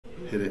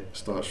Hit it.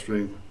 Start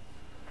stream.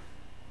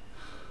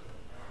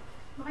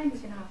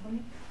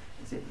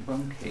 Is it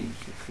one key?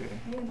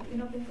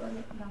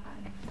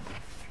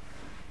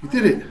 You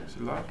did it. Is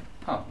it live?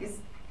 Oh.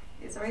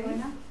 It's already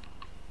now?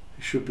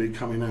 It should be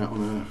coming out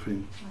on our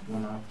thing.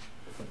 No.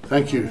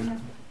 Thank you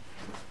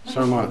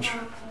so much.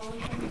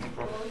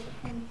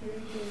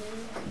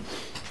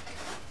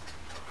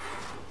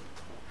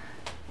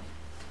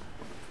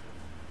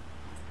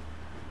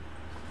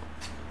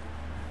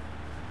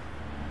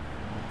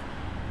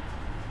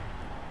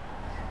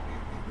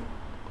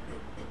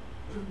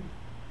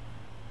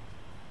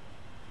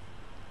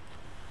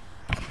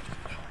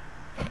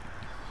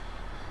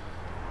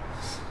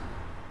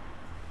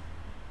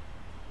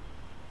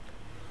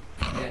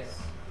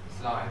 Yes,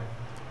 it's live.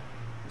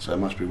 So it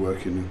must be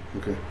working then.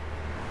 Okay.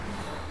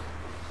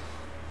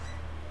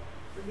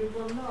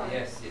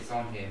 Yes, it's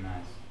on here,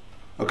 Maz.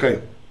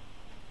 Okay.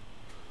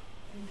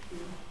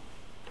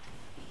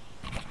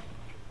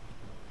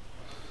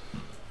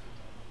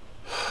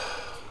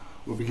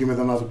 We'll begin with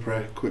another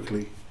prayer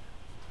quickly.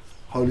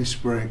 Holy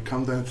Spirit,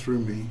 come down through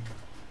me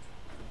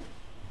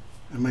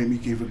and make me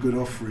give a good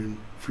offering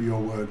for your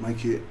word.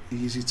 Make it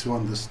easy to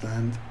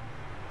understand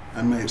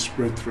and may it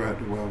spread throughout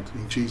the world.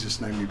 In Jesus'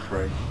 name we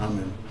pray.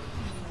 Amen.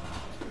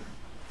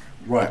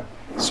 Right,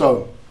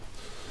 so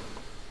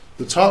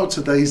the title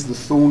today is The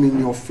Thorn in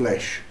Your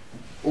Flesh,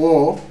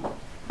 or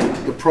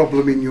The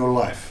Problem in Your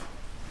Life.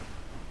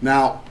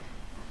 Now,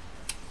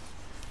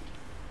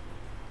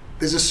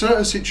 there's a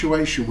certain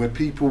situation where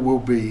people will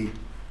be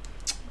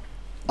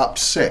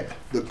upset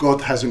that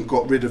God hasn't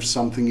got rid of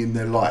something in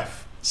their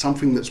life,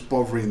 something that's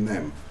bothering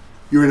them.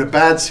 You're in a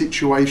bad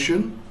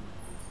situation,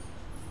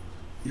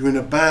 you're in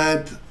a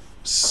bad,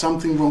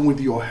 something wrong with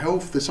your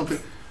health, there's something,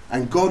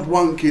 and God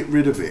won't get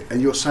rid of it.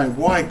 And you're saying,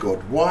 why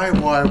God? Why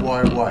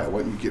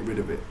won't you get rid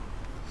of it?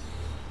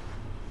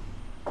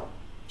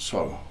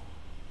 So,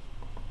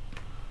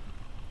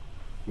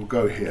 we'll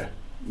go here.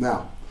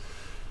 Now,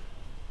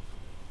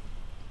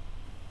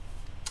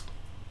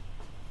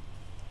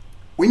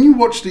 when you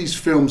watch these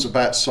films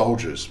about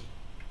soldiers,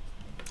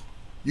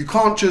 you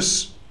can't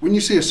just, when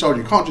you see a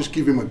soldier, you can't just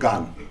give him a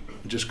gun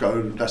and just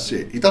go, that's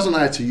it. He doesn't know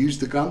how to use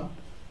the gun.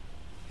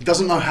 He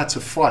doesn't know how to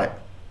fight.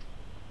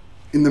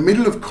 In the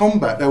middle of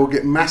combat, they will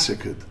get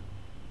massacred.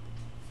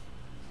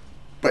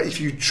 But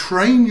if you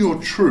train your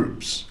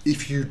troops,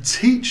 if you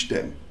teach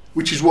them,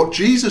 which is what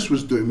Jesus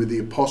was doing with the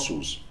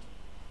apostles,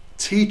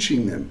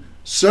 teaching them,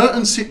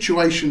 certain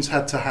situations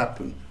had to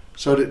happen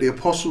so that the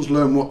apostles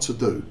learned what to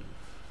do.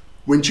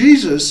 When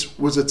Jesus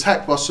was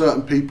attacked by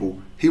certain people,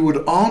 he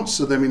would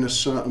answer them in a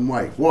certain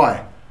way.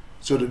 Why?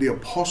 So that the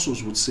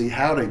apostles would see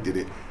how they did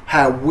it,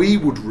 how we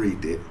would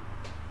read it,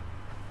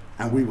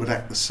 and we would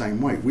act the same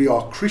way. We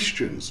are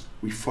Christians.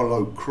 We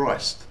follow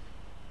Christ.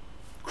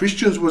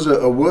 Christians was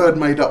a word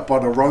made up by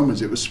the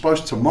Romans. It was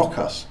supposed to mock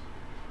us.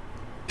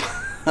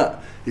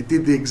 It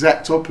did the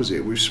exact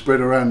opposite. We've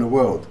spread around the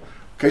world.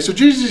 Okay, so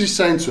Jesus is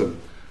saying to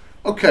them,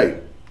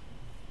 okay,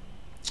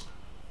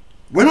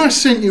 when I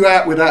sent you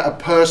out without a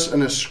purse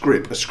and a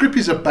scrip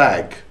is a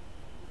bag,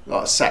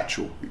 like a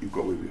satchel that you've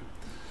got with you,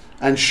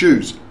 and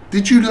shoes.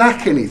 Did you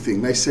lack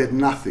anything? They said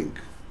nothing.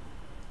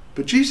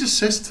 But Jesus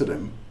says to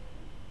them,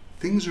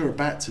 things are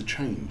about to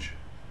change.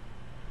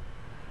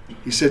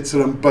 He said to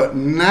them, but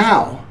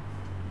now,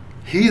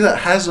 he that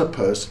has a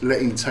purse,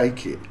 let him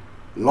take it.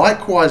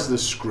 Likewise the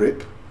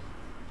scrip,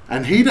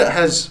 and he that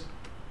has...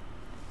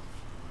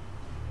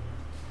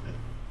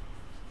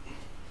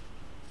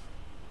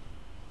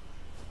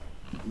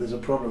 There's a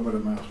problem with the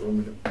mouse. 1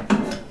 minute.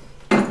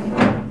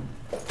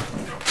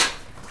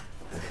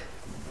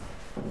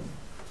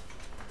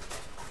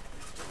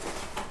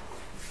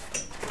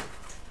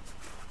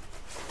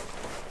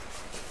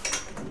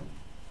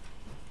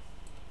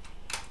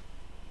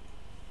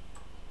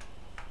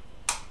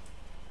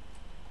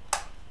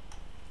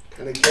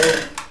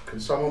 Can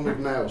someone with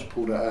nails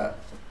pull that out?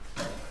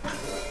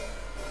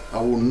 I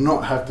will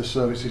not have the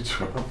service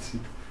interrupted.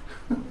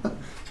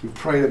 We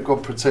pray that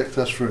God protect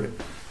us through it.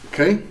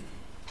 Okay?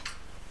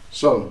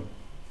 So,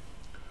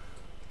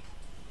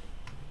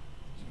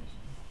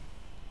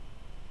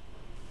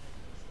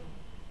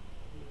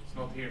 It's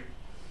not here.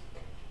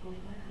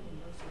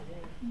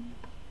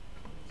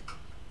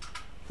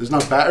 there's no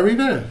battery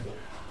there.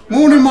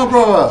 Morning, my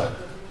brother.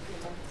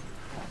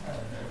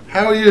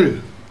 How are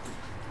you?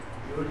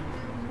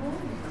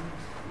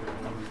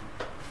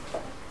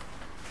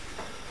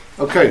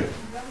 Okay.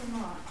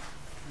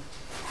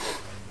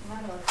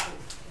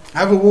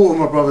 Have a water,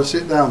 my brother.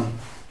 Sit down.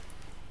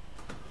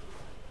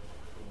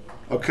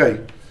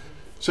 Okay.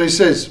 So he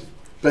says,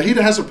 but he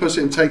that has a purse,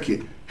 let him take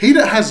it. He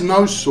that has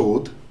no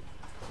sword,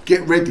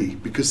 get ready,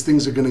 because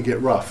things are going to get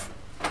rough.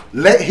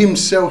 Let him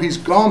sell his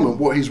garment,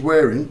 what he's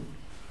wearing.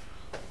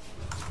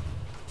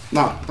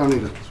 No, don't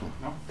need it. This one.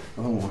 No?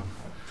 I don't want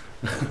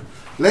one.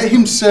 Let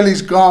him sell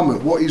his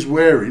garment, what he's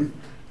wearing,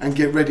 and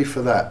get ready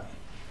for that.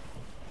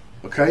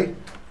 Okay?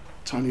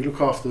 Tony,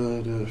 look after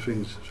the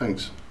things.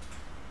 Thanks.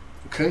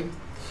 Okay?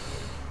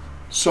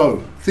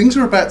 So, things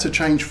are about to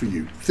change for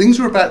you. Things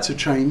are about to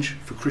change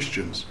for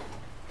Christians.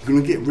 You're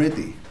going to get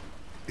ready.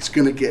 It's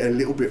going to get a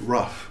little bit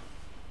rough.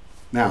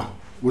 Now,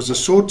 was the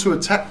sword to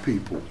attack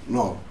people?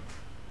 No.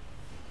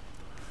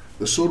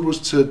 The sword was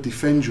to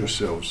defend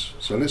yourselves.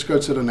 So let's go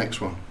to the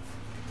next one.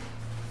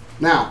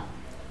 Now,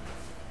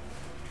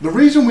 the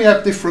reason we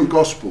have different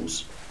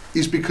gospels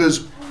is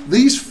because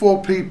these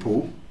four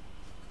people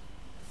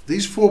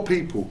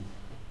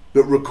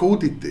that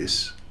recorded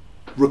this,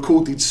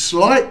 recorded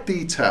slight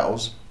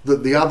details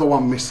that the other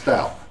one missed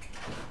out.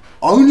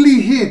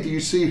 Only here do you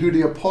see who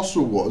the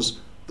apostle was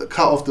that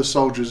cut off the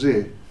soldier's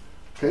ear.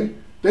 Okay?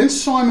 Then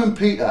Simon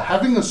Peter,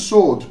 having a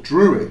sword,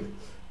 drew it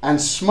and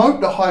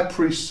smote the high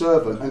priest's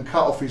servant and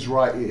cut off his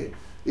right ear.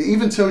 It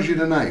even tells you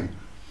the name.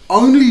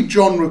 Only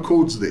John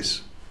records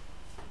this.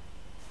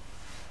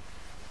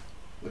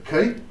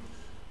 Okay?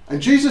 And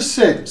Jesus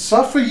said,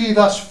 "Suffer ye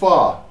thus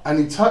far," and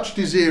he touched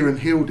his ear and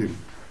healed him.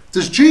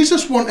 Does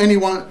Jesus want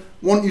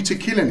you to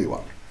kill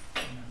anyone?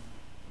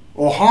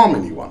 Or harm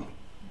anyone?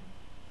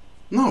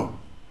 No.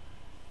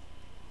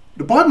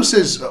 The Bible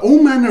says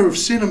all manner of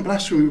sin and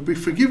blasphemy will be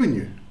forgiven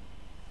you.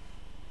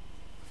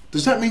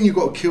 Does that mean you've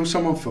got to kill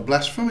someone for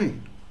blasphemy?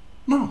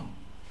 No.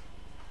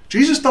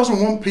 Jesus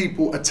doesn't want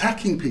people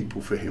attacking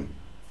people for him,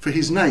 for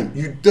his name.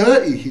 You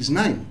dirty his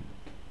name.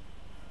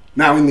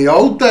 Now, in the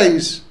old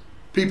days,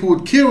 people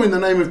would kill in the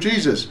name of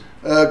Jesus.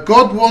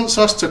 God wants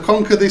us to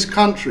conquer this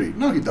country.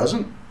 No, he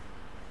doesn't.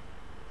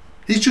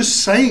 He's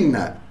just saying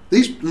that.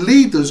 These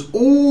leaders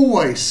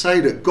always say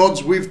that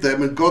God's with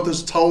them and God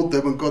has told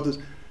them and God has...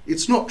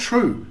 It's not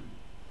true.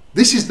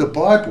 This is the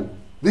Bible.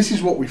 This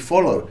is what we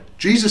follow.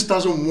 Jesus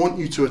doesn't want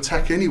you to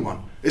attack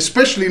anyone,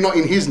 especially not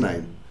in his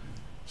name.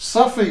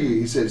 Suffer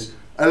ye, he says.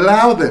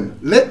 Allow them.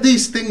 Let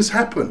these things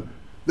happen.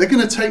 They're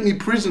going to take me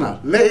prisoner.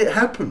 Let it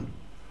happen.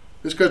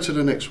 Let's go to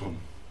the next one.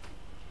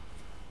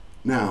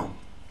 Now,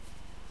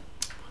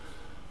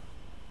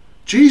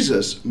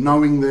 Jesus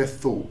knowing their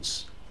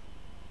thoughts.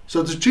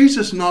 So does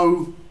Jesus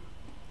know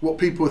what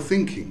people are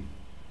thinking?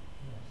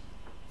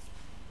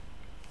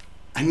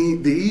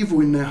 And the evil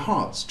in their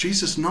hearts.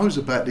 Jesus knows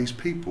about these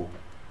people.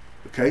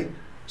 Okay?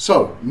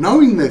 So,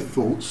 knowing their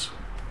thoughts.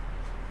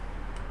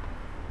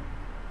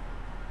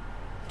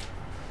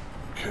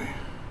 Okay.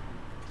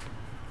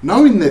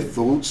 Knowing their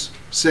thoughts,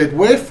 said,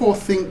 "Wherefore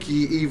think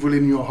ye evil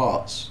in your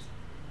hearts?"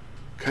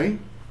 Okay?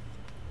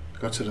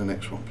 Go to the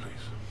next one,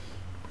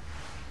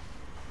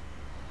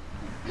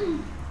 please.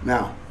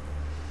 Now,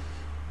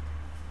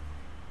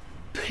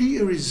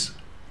 Peter is...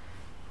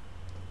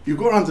 You've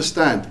got to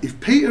understand, if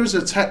Peter has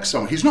attacked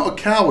someone, he's not a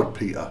coward,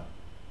 Peter.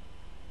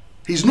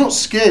 He's not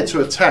scared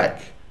to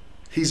attack.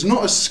 He's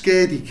not a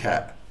scaredy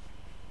cat.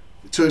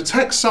 To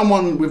attack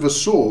someone with a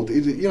sword,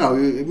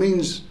 it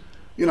means,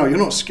 you're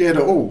not scared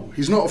at all.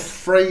 He's not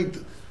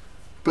afraid.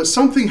 But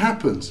something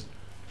happens.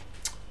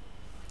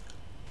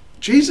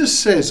 Jesus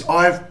says,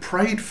 "I have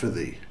prayed for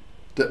thee,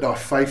 that thy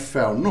faith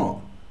fail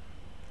not."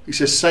 He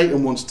says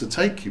Satan wants to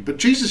take you. But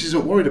Jesus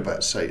isn't worried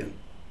about Satan.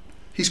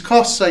 He's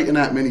cast Satan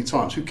out many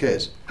times. Who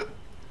cares?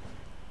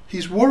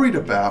 He's worried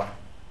about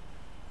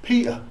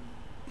Peter.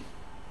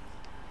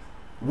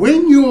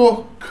 When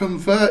you're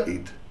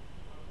converted,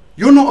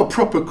 you're not a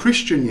proper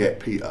Christian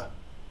yet, Peter.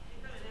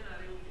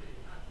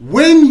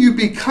 When you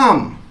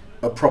become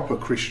a proper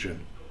Christian,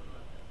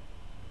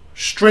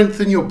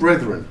 strengthen your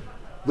brethren.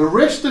 The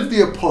rest of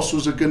the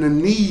apostles are going to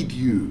need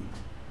you.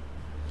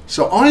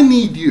 So I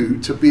need you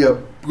to be a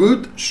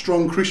good,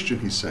 strong Christian,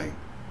 he's saying.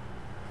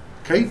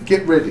 Okay,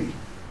 get ready.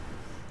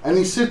 And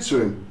he said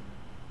to him,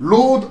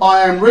 "Lord,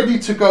 I am ready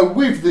to go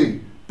with thee,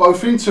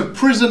 both into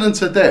prison and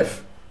to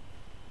death."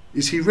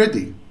 Is he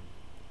ready?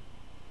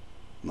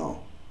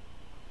 No,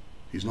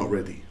 he's not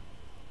ready.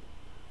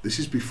 This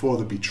is before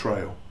the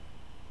betrayal.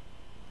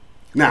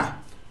 Now,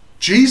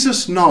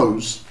 Jesus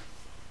knows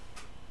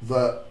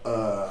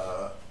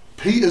that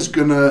Peter's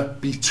going to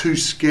be too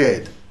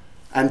scared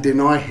and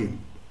deny him.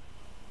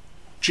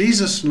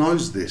 Jesus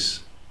knows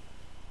this,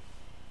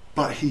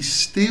 but he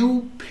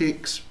still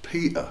picks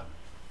Peter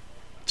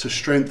to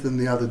strengthen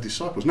the other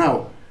disciples.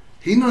 Now,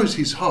 he knows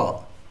his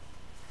heart.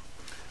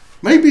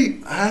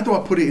 Maybe, how do I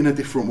put it in a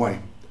different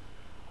way?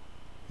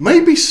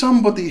 Maybe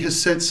somebody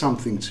has said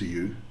something to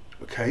you,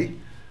 okay?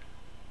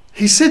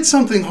 He said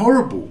something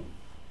horrible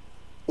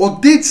or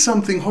did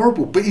something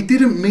horrible, but he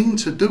didn't mean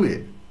to do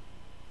it.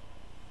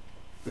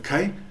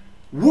 Okay?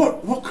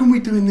 What can we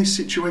do in this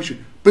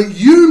situation? But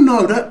you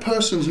know that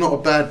person's not a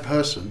bad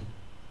person.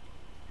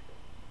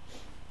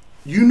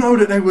 You know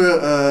that they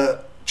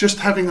were just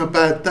having a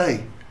bad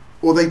day,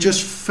 or they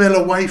just fell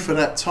away for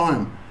that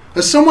time.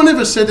 Has someone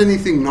ever said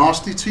anything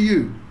nasty to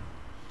you?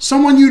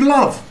 Someone you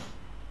love.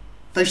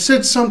 They've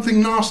said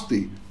something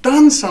nasty,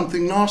 done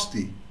something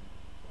nasty.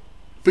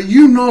 But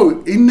you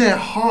know in their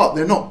heart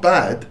they're not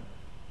bad.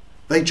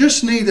 They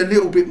just need a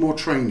little bit more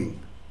training.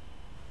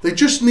 They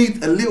just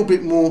need a little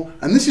bit more.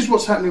 And this is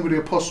what's happening with the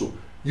apostle.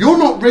 You're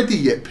not ready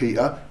yet,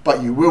 Peter,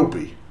 but you will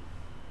be.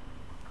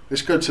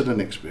 Let's go to the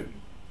next bit.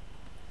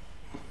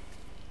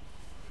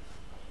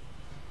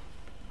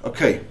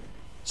 Okay,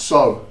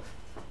 so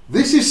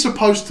This is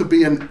supposed to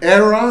be an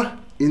error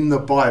in the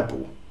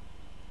Bible.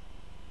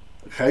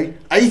 Okay?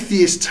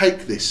 Atheists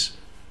take this.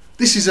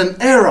 This is an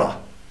error.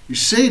 You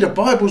see, the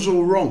Bible's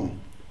all wrong.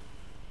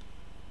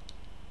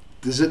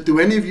 Do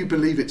any of you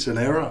believe it's an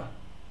error?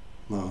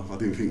 No, I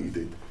didn't think you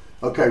did.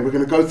 Okay, we're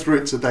going to go through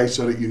it today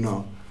so that you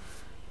know.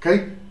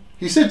 Okay?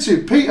 He said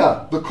to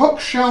Peter, the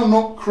cock shall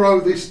not crow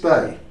this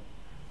day.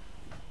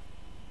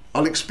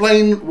 I'll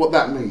explain what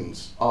that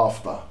means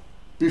after.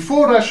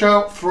 Before thou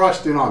shalt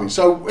thrice deny me.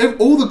 So if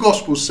all the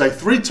Gospels say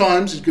 3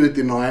 times he's going to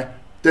deny,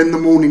 then the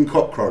morning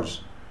cock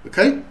crows.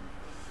 Okay?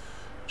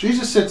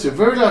 Jesus said to him,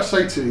 verily I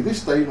say to thee,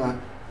 this day,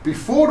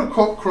 before the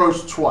cock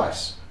crows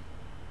twice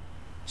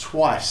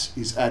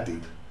is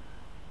added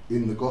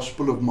in the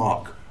Gospel of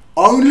Mark.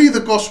 Only the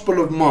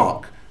Gospel of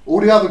Mark. All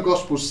the other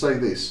Gospels say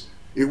this.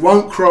 It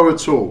won't crow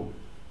at all.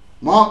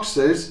 Mark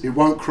says it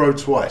won't crow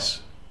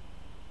twice.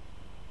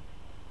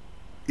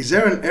 Is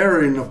there an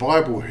error in the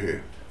Bible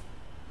here?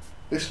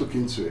 Let's look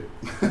into it.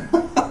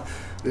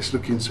 Let's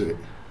look into it.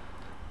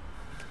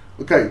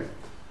 Okay.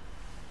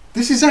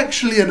 This is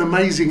actually an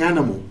amazing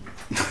animal.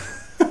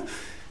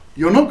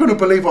 You're not going to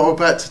believe what I'm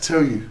about to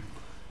tell you.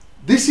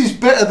 This is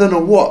better than a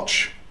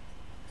watch.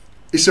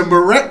 It's a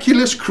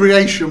miraculous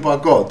creation by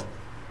God.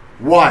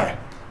 Why?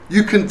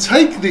 You can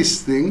take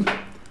this thing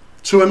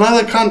to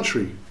another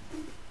country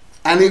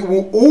and it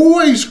will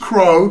always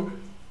crow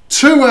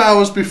 2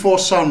 hours before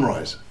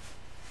sunrise.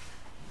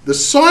 The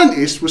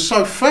scientists were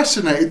so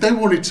fascinated they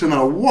wanted to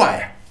know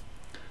why.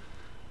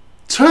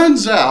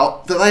 Turns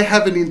out that they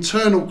have an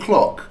internal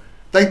clock.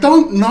 They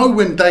don't know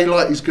when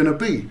daylight is going to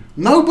be.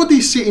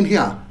 Nobody sitting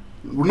here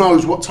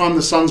knows what time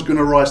the sun's going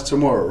to rise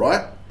tomorrow,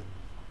 right?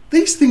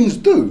 These things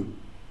do.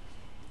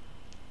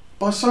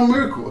 By some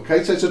miracle,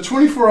 okay? So it's a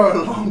 24-hour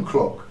alarm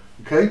clock,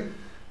 okay?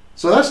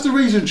 So that's the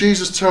reason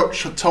Jesus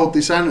chose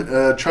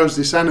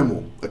this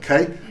animal,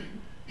 okay?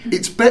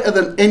 It's better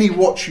than any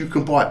watch you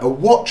can buy. A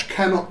watch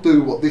cannot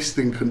do what this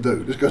thing can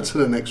do. Let's go to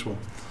the next one,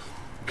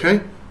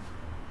 okay?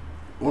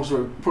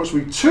 Also,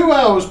 approximately 2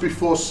 hours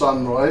before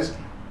sunrise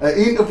at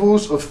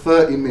intervals of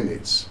 30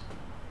 minutes.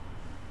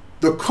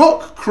 The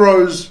cock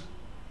crows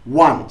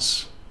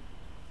once.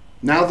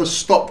 Now the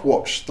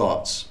stopwatch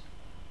starts.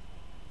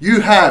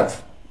 You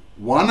have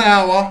 1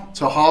 hour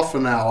to half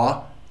an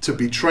hour to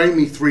betray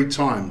me 3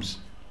 times.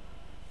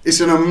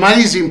 It's an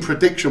amazing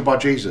prediction by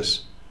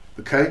Jesus,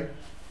 okay?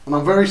 And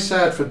I'm very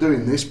sad for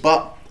doing this,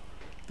 but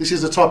this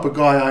is the type of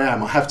guy I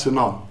am. I have to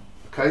know,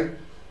 okay?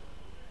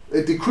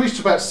 It decreased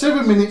to about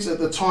 7 minutes at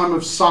the time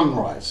of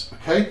sunrise,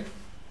 okay?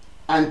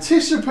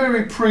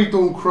 Anticipatory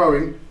pre-dawn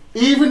crowing,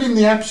 even in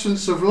the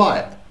absence of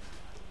light.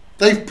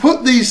 They've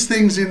put these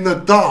things in the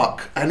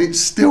dark and it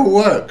still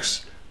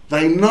works.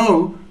 They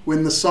know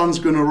when the sun's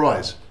going to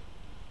rise,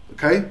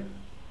 okay?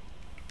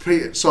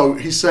 So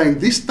he's saying,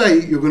 this day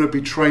you're going to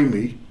betray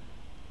me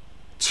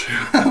 2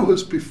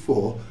 hours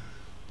before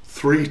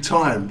 3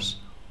 times.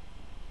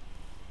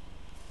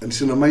 And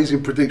it's an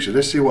amazing prediction.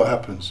 Let's see what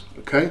happens,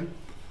 okay?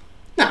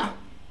 Now,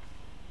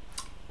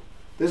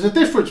 there's a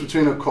difference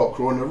between a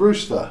cockerel and a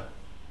rooster.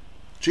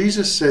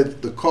 Jesus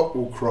said the cock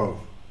will crow.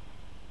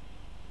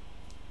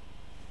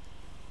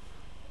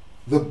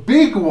 The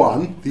big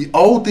one, the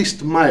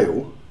oldest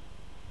male,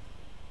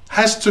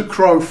 has to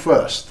crow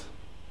first.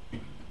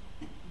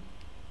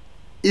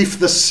 If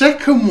the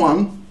second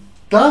one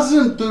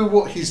doesn't do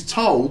what he's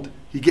told,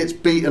 he gets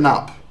beaten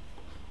up.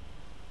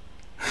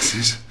 This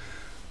is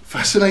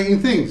fascinating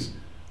things.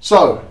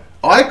 So,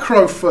 I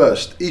crow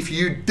first. If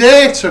you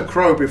dare to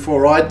crow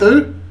before I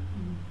do,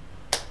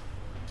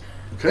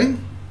 okay?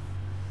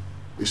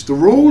 It's the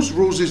rules.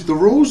 Rules is the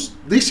rules.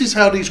 This is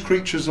how these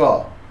creatures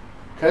are.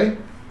 Okay?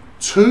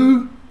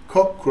 2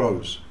 cock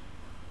crows.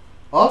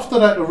 After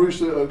that, the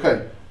rooster,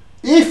 okay.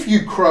 If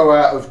you crow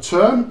out of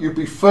turn, you'll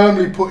be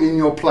firmly put in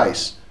your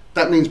place.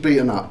 That means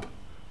beaten up.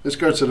 Let's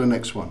go to the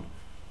next one.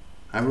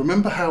 And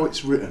remember how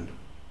it's written.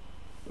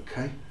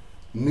 Okay?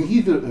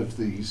 Neither of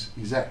these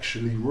is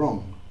actually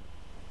wrong.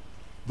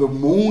 The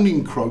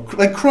morning crow,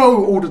 they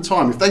crow all the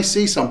time. If they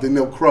see something,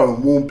 they'll crow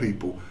and warn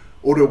people.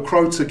 Or they'll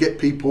crow to get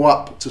people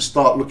up to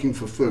start looking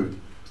for food.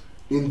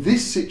 In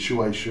this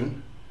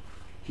situation,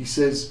 he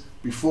says,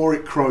 before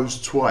it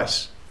crows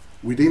twice,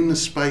 within the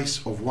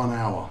space of 1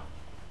 hour.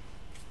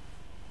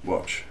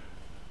 Watch.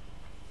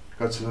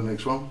 Go to the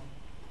next one.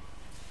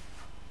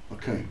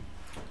 Okay.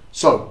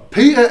 So,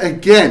 Peter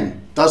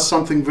again does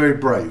something very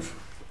brave.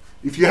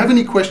 If you have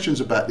any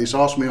questions about this,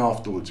 ask me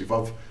afterwards.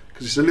 Because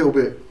it's a little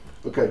bit...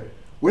 Okay.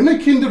 When they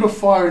kindled a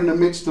fire in the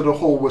midst of the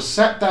hall, were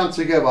sat down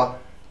together,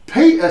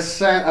 Peter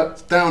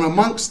sat down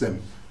amongst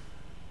them.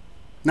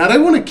 Now they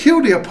want to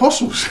kill the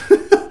apostles.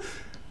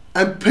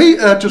 And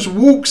Peter just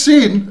walks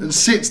in and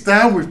sits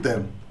down with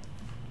them.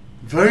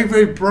 Very,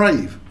 very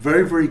brave.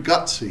 Very, very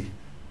gutsy.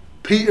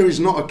 Peter is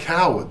not a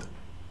coward.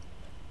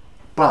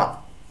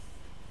 But,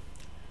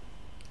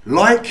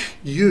 like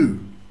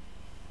you,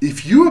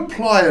 if you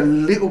apply a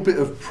little bit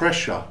of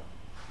pressure,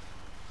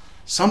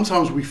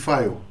 sometimes we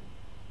fail.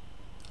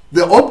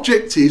 The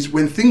object is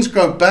when things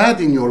go bad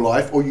in your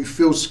life or you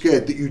feel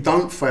scared that you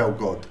don't fail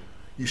God.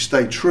 you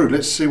stay true.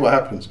 Let's see what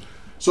happens.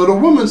 So the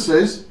woman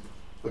says,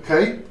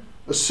 okay,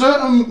 a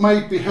certain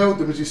maid beheld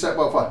him as he sat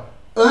by the fire,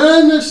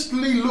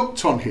 earnestly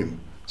looked on him.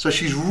 So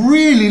she's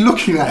really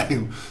looking at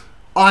him.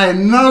 I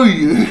know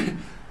you.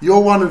 You're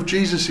one of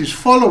Jesus's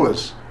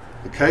followers.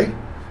 Okay?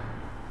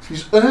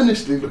 She's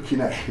earnestly looking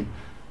at him.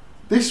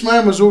 This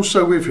man was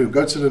also with him.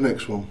 Go to the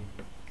next one.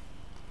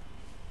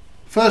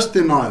 First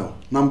denial,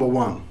 number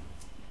 1.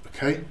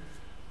 Okay?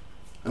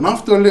 And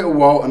after a little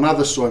while,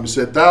 another saw him and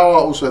said, thou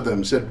art also them.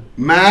 He said,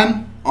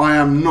 man, I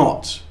am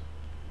not.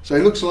 So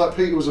it looks like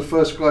Peter was the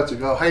first guy to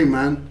go, hey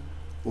man,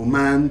 or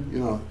man, you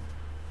know,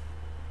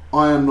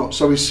 I am not.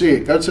 So we see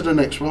it. Go to the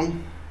next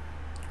one.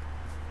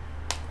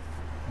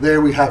 There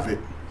we have it.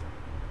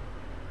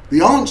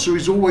 The answer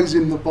is always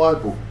in the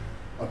Bible.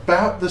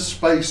 About the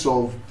space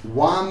of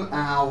 1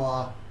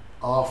 hour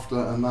after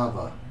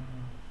another.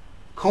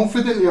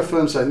 Confidently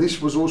affirm, saying,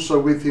 this was also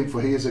with him,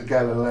 for he is a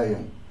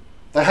Galilean.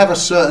 They have a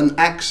certain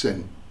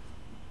accent,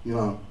 you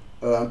know.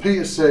 And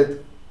Peter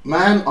said,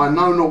 man, I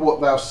know not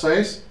what thou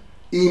sayest.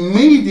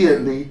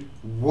 Immediately,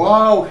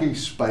 while he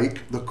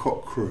spake, the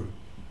cock crew.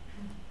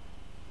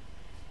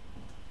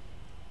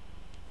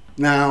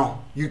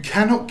 Now, you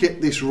cannot get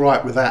this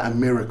right without a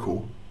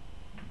miracle.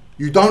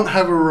 You don't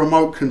have a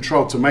remote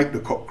control to make the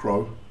cock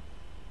crow.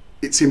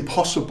 It's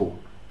impossible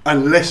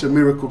unless a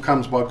miracle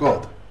comes by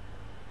God.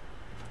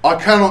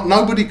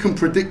 Nobody can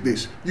predict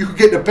this. You could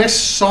get the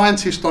best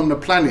scientist on the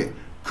planet,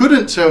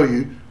 couldn't tell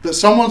you that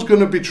someone's going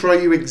to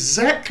betray you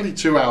exactly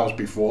 2 hours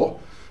before,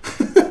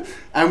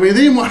 and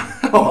within 1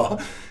 hour,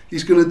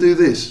 he's going to do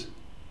this.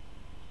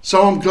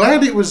 So I'm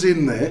glad it was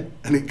in there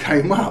and it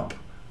came up.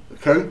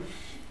 Okay?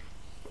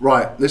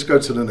 Right, let's go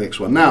to the next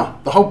one. Now,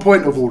 the whole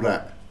point of all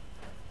that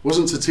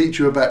wasn't to teach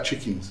you about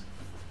chickens.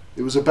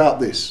 It was about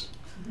this.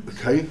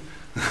 Okay?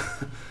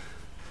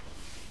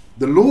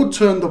 The Lord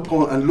turned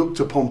upon and looked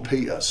upon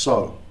Peter.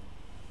 So,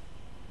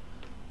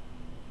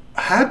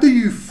 how do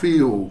you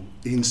feel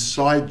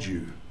inside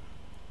you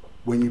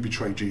when you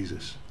betray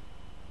Jesus?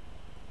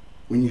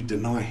 When you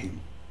deny him?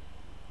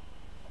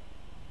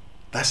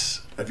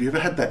 Have you ever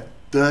had that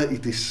dirty,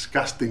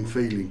 disgusting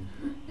feeling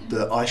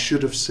that I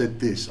should have said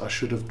this, I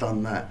should have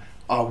done that,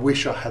 I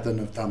wish I hadn't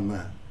have done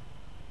that?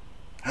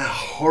 A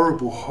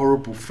horrible,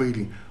 horrible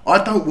feeling.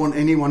 I don't want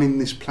anyone on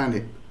this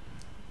planet,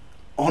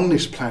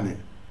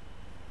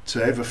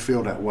 to ever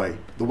feel that way.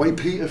 The way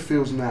Peter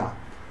feels now.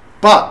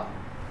 But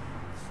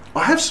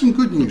I have some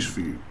good news for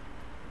you.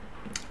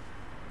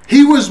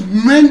 He was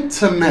meant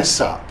to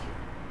mess up.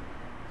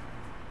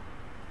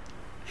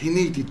 He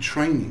needed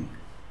training.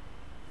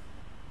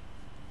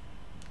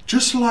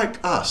 Just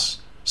like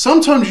us.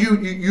 Sometimes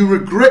you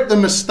regret the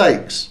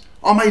mistakes.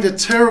 I made a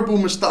terrible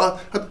mistake.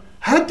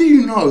 How do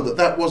you know that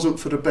that wasn't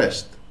for the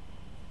best?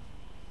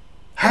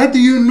 How do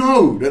you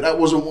know that that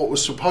wasn't what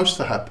was supposed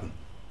to happen?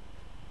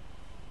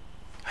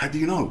 How do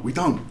you know? We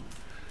don't.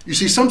 You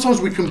see, sometimes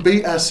we can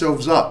beat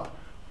ourselves up.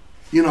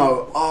 You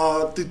know,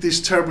 I did this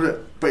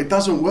terrible, but it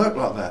doesn't work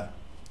like that.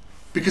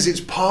 Because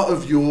it's part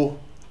of your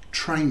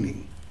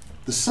training.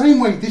 The same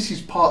way this is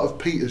part of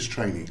Peter's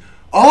training.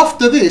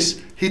 After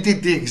this, he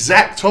did the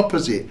exact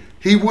opposite.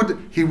 He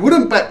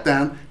wouldn't back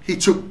down. He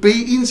took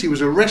beatings. He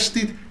was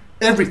arrested.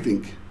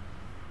 Everything.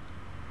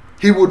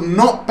 He would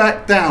not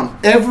back down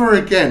ever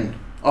again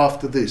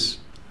after this.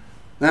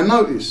 Now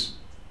notice,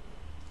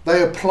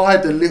 they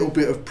applied a little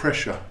bit of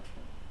pressure.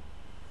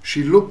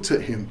 She looked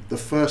at him the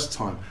first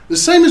time. The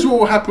same as what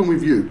will happen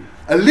with you.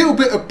 A little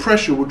bit of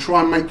pressure will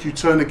try and make you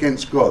turn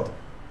against God.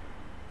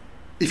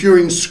 If you're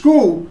in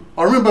school,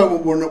 I remember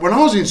when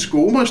I was in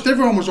school, almost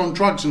everyone was on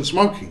drugs and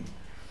smoking.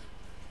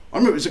 I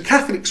remember it was a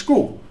Catholic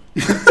school.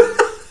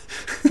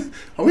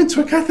 I went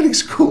to a Catholic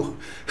school.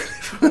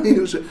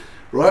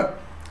 Right?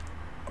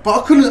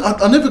 But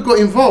I never got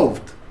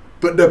involved.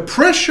 But the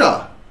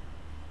pressure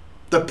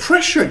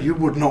you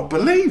would not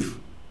believe.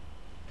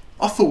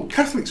 I thought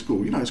Catholic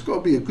school, you know, it's got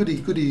to be a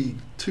goody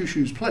two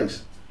shoes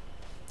place.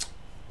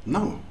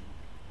 No.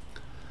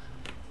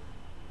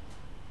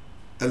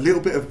 A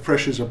little bit of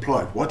pressure is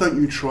applied. Why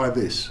don't you try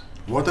this?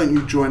 Why don't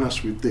you join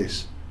us with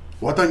this?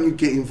 Why don't you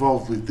get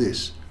involved with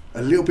this?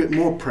 A little bit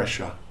more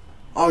pressure.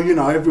 Oh, you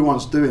know,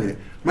 everyone's doing it.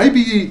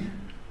 Maybe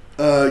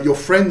your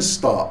friends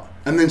start,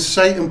 and then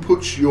Satan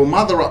puts your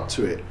mother up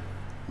to it.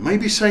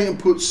 Maybe Satan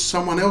puts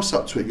someone else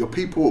up to it, your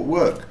people at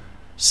work.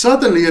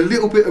 Suddenly, a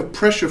little bit of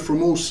pressure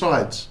from all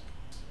sides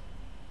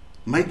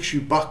makes you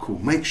buckle,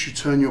 makes you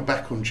turn your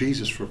back on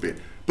Jesus for a bit.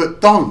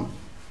 But don't,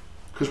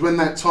 because when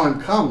that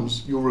time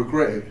comes, you'll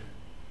regret it.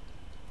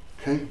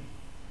 Okay?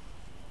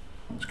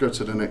 Let's go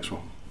to the next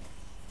one.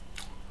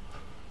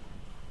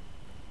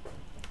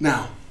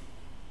 Now,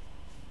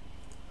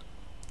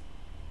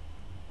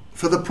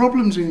 for the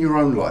problems in your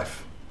own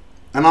life,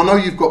 and I know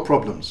you've got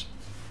problems,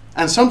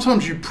 and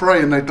sometimes you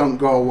pray and they don't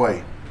go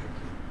away.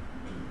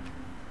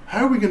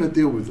 How are we going to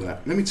deal with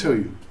that? Let me tell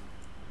you.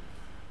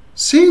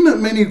 Seeing that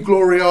many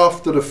glory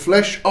after the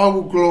flesh, I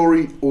will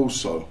glory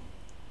also.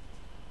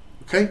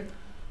 Okay?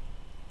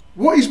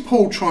 What is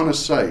Paul trying to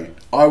say?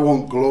 I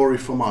want glory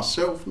for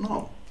myself?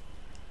 No.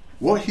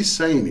 What he's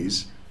saying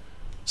is,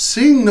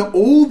 seeing that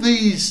all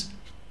these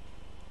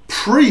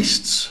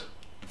priests,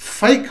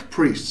 fake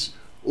priests,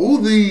 all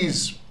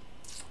these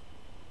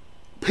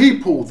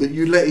people that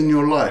you let in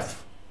your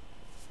life,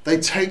 they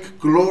take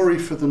glory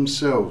for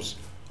themselves.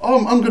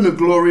 Oh, I'm going to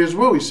glory as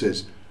well, he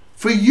says.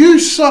 For you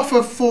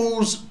suffer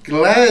fools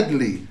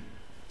gladly,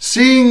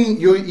 seeing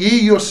ye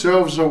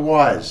yourselves are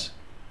wise.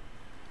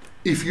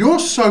 If you're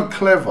so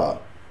clever,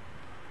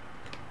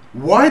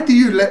 why do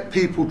you let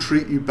people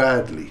treat you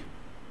badly?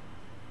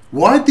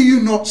 Why do you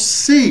not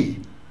see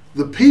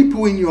the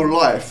people in your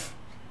life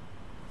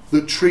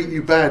that treat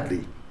you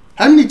badly?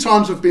 How many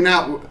times have been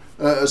out,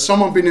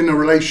 someone been in a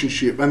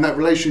relationship and that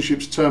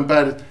relationship's turned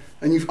bad,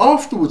 and you've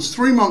afterwards,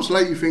 3 months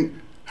later, you think,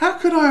 how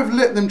could I have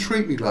let them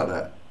treat me like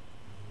that?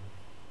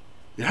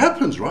 It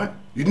happens, right?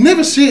 You'd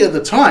never see it at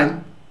the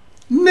time.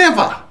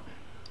 Never.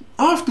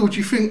 Afterwards,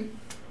 you think,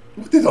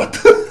 what did I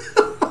do?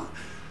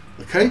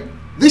 Okay?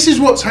 This is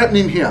what's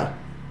happening here.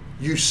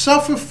 You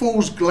suffer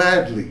fools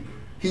gladly.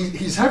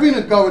 He's having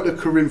a go at the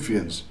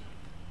Corinthians.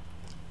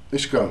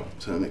 Let's go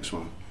to the next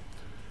one.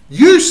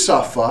 You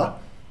suffer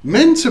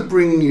men to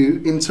bring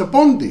you into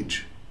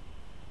bondage.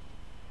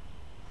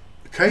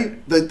 Okay?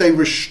 They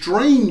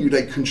restrain you,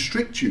 they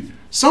constrict you.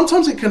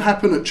 Sometimes it can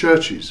happen at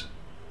churches.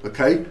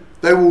 Okay?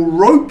 They will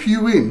rope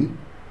you in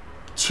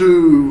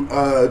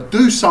to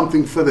do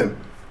something for them.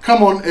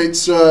 Come on,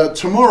 it's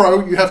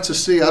tomorrow you have to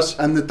see us,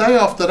 and the day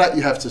after that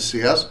you have to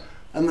see us,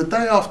 and the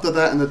day after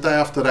that, and the day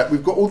after that.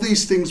 We've got all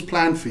these things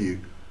planned for you.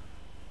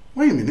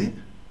 Wait a minute.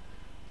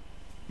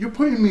 You're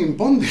putting me in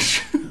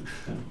bondage.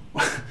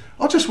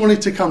 I just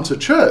wanted to come to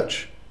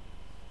church.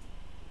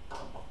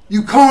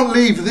 You can't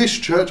leave this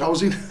church. I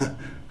was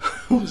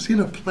in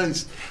a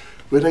place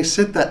where they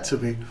said that to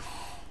me.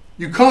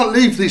 You can't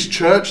leave this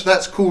church.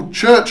 That's called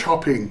church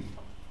hopping.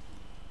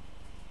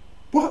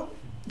 What?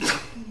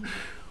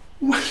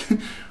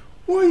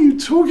 What are you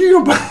talking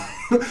about?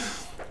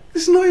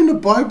 It's not in the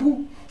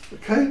Bible.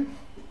 Okay?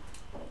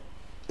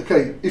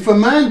 Okay, if a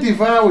man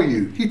devour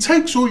you, he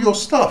takes all your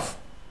stuff.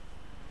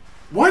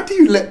 Why do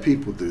you let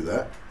people do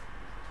that?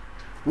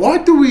 Why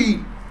do we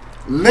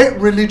let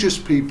religious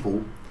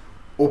people,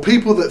 or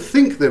people that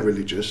think they're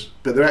religious,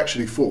 but they're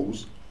actually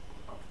fools,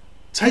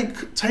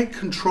 take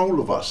control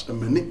of us and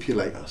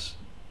manipulate us?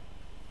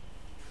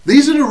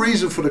 These are the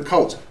reasons for the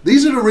cults.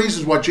 These are the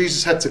reasons why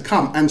Jesus had to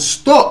come and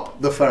stop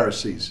the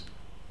Pharisees.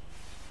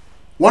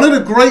 One of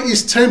the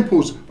greatest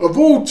temples of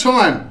all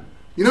time,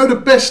 you know, the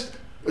best,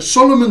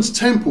 Solomon's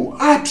temple,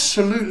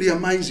 absolutely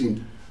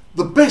amazing.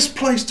 The best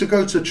place to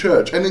go to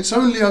church, and it's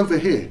only over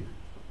here.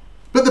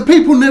 But the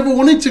people never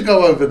wanted to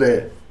go over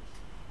there.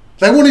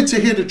 They wanted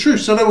to hear the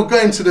truth, so they were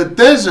going to the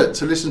desert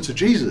to listen to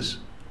Jesus.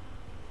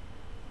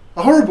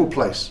 A horrible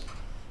place.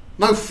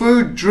 No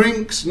food,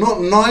 drinks,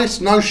 not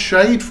nice, no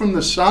shade from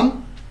the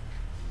sun.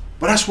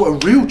 But that's what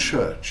a real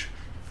church,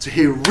 to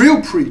hear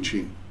real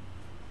preaching.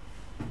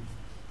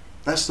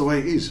 That's the way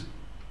it is.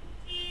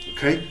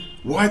 Okay?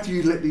 Why do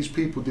you let these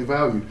people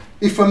devour you?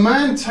 If a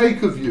man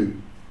take of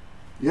you,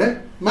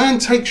 yeah, man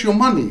takes your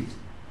money.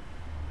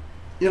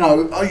 You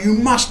know, oh, you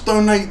must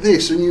donate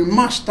this and you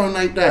must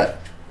donate that.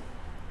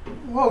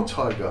 Well,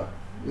 Tiger,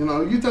 you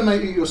know, you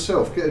donate it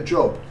yourself, get a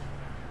job.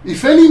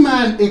 If any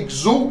man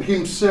exalt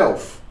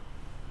himself,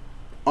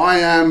 I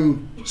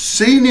am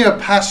senior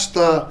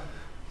pastor,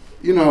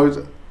 you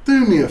know,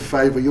 do me a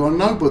favour, you're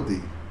nobody.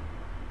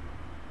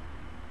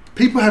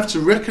 People have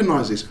to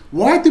recognise this.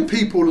 Why do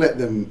people let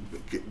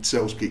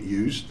themselves get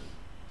used?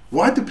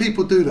 Why do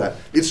people do that?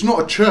 It's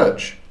not a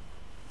church.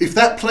 If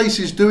that place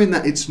is doing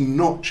that, it's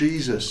not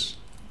Jesus.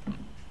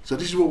 So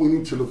this is what we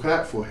need to look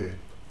out for here.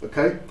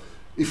 Okay?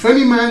 If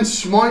any man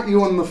smite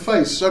you on the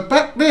face. So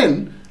back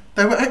then,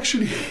 they were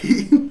actually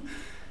hitting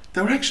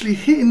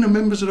the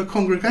members of the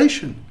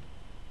congregation.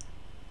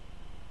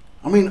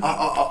 I mean,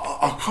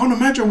 I can't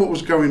imagine what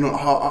was going on.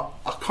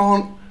 I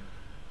can't.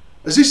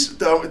 Is this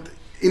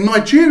in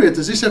Nigeria?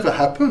 Does this ever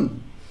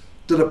happen?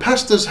 Do the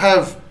pastors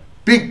have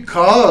big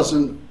cars?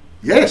 And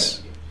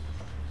yes.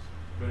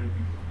 Very big,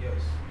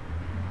 yes.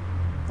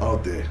 Oh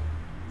dear,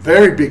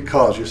 very big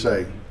cars. You're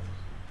saying?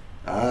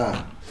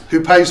 Ah,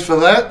 who pays for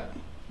that?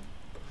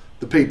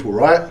 The people,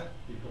 right?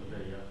 People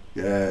pay,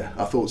 Yeah,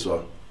 I thought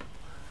so.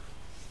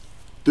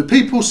 Do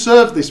people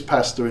serve this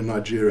pastor in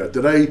Nigeria?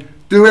 Do they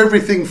do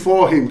everything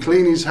for him?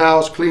 Clean his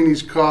house, clean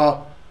his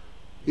car?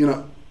 You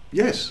know,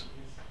 yes.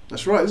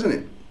 That's right, isn't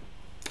it?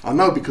 I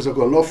know because I've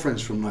got a lot of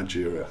friends from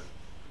Nigeria.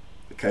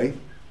 Okay?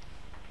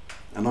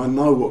 And I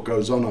know what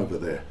goes on over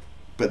there.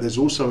 But there's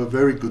also a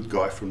very good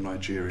guy from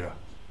Nigeria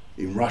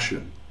in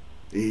Russian.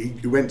 He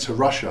went to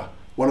Russia.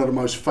 One of the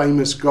most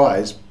famous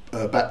guys,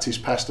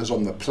 Baptist pastors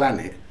on the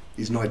planet,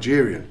 is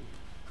Nigerian.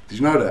 Did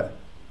you know that?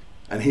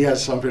 And he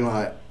has something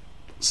like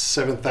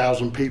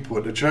 7,000 people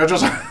at the church or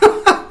something.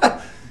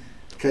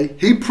 Okay,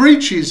 he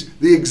preaches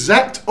the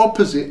exact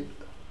opposite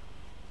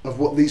of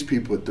what these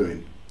people are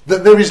doing.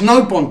 That there is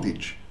no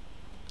bondage.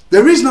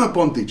 There is no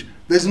bondage.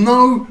 There's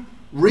no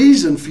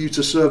reason for you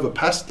to serve a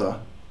pastor.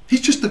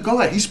 He's just a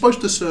guy. He's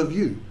supposed to serve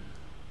you.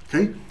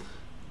 Okay?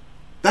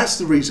 That's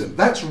the reason.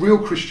 That's real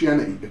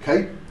Christianity,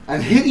 okay?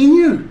 And hitting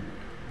you.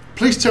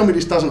 Please tell me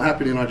this doesn't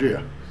happen in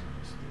Nigeria.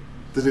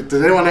 Did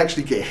anyone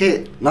actually get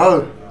hit?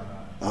 No.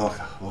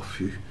 Oh,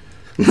 phew.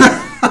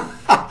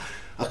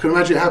 I can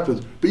imagine it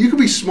happens. But you could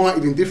be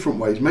smited in different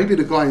ways. Maybe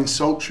the guy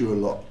insults you a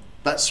lot.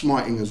 That's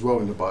smiting as well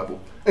in the Bible.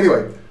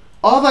 Anyway,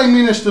 are they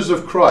ministers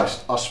of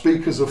Christ? Are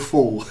speakers a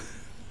fool?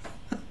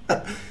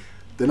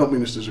 They're not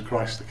ministers of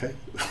Christ, okay?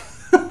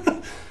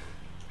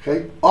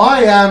 Okay.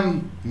 I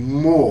am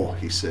more,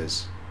 he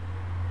says.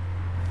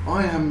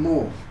 I am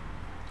more.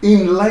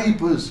 In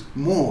labours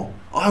more.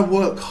 I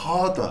work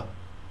harder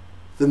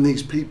than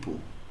these people.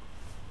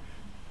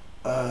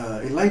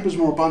 In labours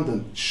more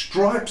abundant.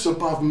 Stripes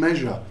above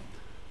measure.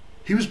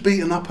 He was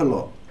beaten up a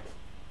lot.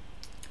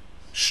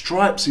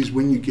 Stripes is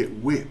when you get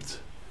whipped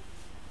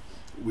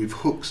with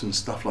hooks and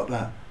stuff like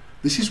that.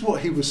 This is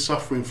what he was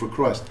suffering for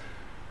Christ.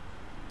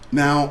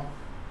 Now,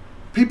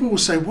 people will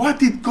say, why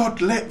did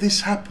God let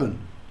this happen?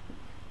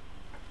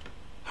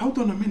 Hold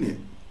on a minute.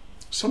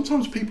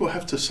 Sometimes people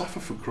have to suffer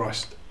for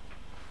Christ.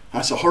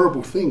 That's a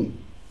horrible thing.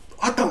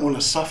 I don't want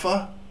to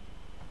suffer.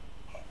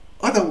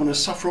 I don't want to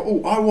suffer at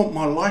all. I want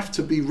my life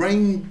to be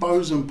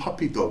rainbows and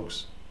puppy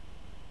dogs.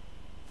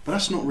 But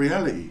that's not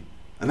reality.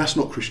 And that's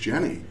not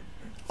Christianity.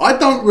 I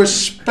don't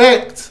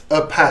respect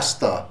a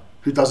pastor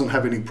who doesn't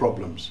have any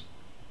problems.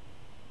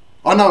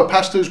 I know a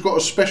pastor who's got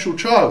a special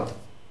child.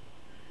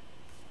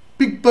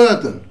 Big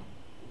burden.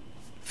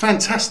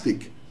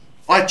 Fantastic.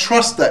 I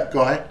trust that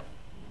guy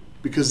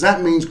because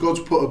that means God's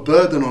put a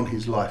burden on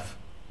his life.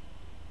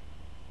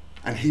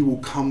 And he will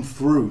come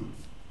through.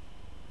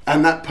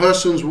 And that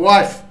person's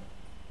wife,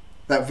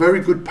 that very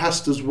good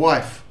pastor's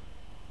wife,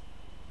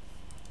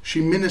 she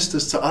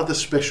ministers to other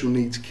special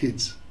needs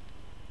kids.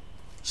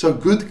 So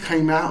good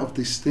came out of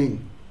this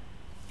thing.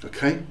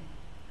 Okay?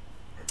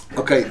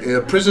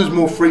 Okay, prisoners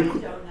more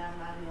frequent.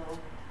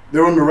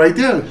 They're on the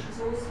radio.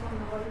 She's also on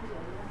the radio,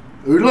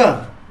 yeah.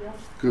 Ula? Yeah.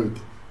 Good.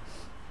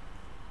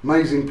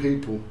 Amazing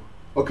people.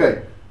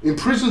 Okay, in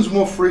prison's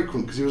more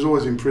frequent because he was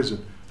always in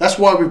prison. That's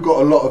why we've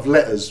got a lot of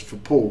letters for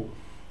Paul,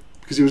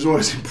 because he was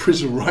always in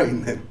prison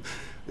writing them.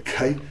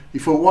 Okay? He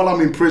thought, while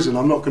I'm in prison,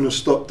 I'm not going to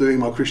stop doing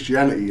my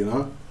Christianity, you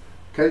know?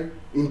 Okay?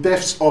 In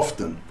deaths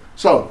often.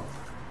 So,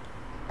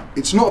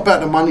 it's not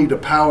about the money, the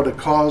power, the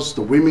cars,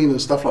 the women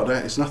and stuff like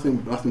that. It's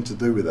nothing to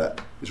do with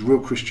that. It's real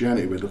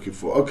Christianity we're looking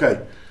for.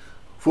 Okay.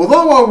 For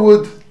though I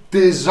would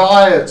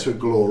desire to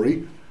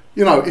glory,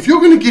 you know, if you're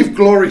going to give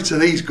glory to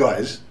these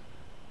guys,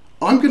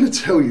 I'm going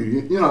to tell you,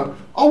 you know,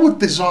 I would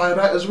desire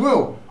that as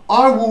well.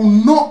 I will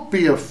not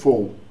be a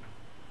fool.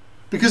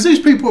 Because these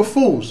people are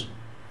fools.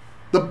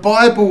 The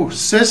Bible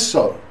says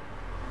so.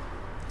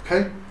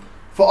 Okay?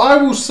 For I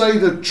will say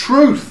the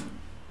truth,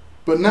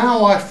 but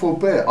now I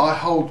forbear, I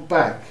hold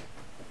back,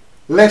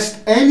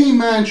 lest any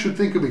man should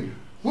think of me.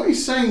 What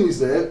he's saying is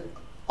that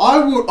I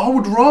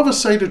would rather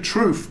say the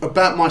truth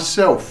about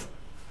myself.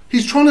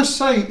 He's trying to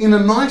say in a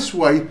nice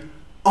way,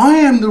 I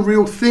am the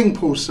real thing,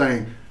 Paul's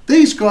saying.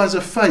 These guys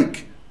are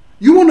fake.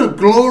 You want to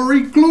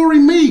glory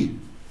me.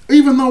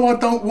 Even though I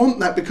don't want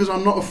that because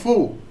I'm not a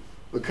fool.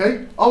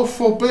 Okay? I'll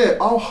forbear,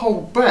 I'll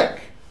hold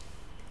back,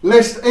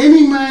 lest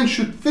any man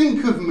should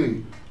think of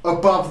me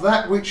above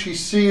that which he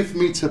seeth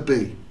me to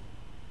be,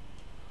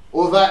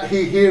 or that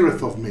he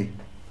heareth of me.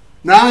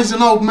 Now he's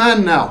an old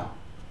man now,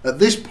 at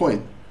this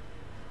point.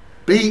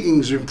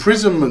 Beatings,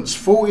 imprisonments,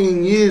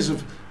 14 years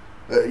of...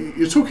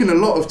 you're talking a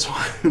lot of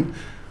time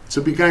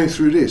to be going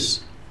through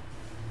this.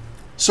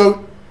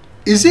 So,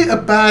 is it a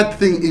bad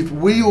thing if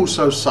we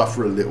also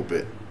suffer a little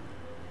bit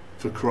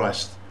for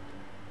Christ?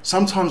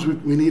 Sometimes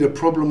we need a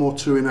problem or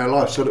two in our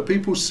life so that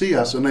people see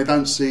us and they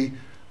don't see...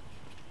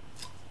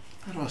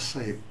 How do I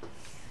say it?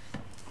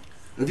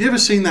 Have you ever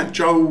seen that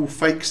Joel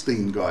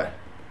Fakestein guy?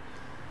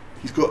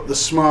 He's got the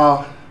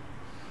smile.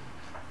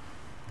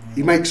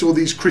 He makes all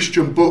these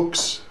Christian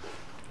books.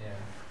 Yeah.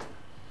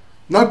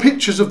 No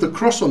pictures of the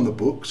cross on the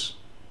books.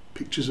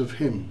 Pictures of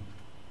him.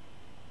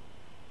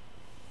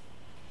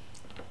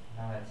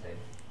 Now that's it.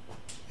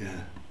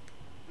 Yeah.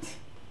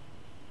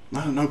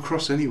 No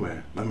cross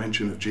anywhere. No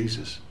mention of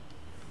Jesus.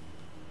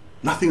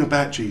 Nothing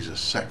about Jesus'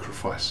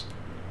 sacrifice.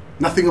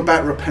 Nothing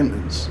about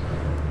repentance.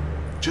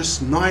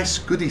 Just nice,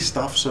 goody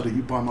stuff so that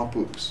you buy my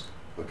books.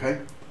 Okay?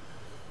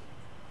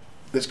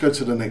 Let's go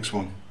to the next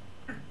one.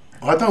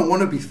 I don't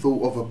want to be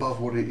thought of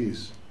above what it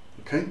is.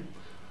 Okay?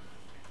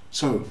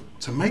 So,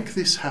 to make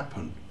this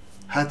happen,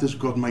 how does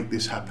God make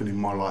this happen in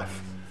my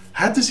life?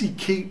 How does he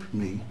keep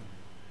me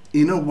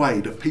in a way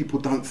that people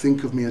don't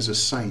think of me as a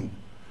saint?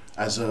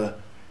 As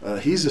a,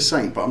 he's a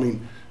saint, but I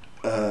mean,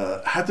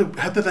 how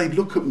do they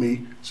look at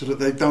me so that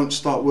they don't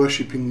start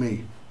worshipping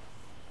me?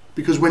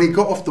 Because when he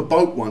got off the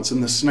boat once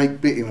and the snake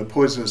bit him, a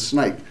poisonous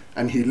snake,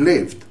 and he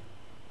lived,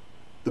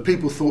 the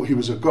people thought he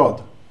was a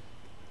god.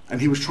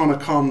 And he was trying to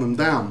calm them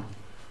down.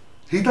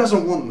 He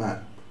doesn't want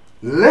that.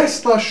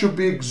 Lest I should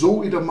be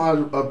exalted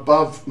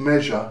above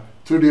measure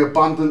through the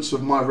abundance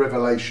of my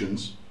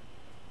revelations.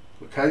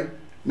 Okay?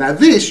 Now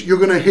this, you're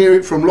going to hear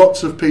it from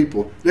lots of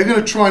people. They're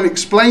going to try and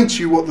explain to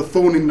you what the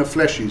thorn in the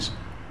flesh is.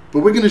 But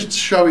we're going to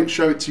show it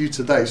to you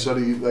today so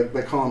that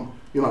they can't,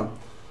 you know.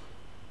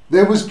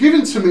 There was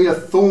given to me a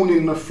thorn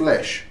in the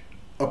flesh,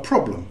 a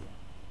problem.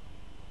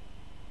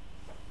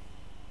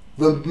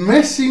 The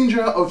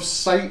messenger of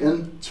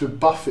Satan to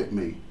buffet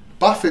me.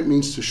 Buffet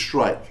means to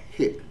strike,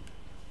 hit.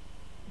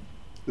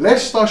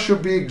 Lest I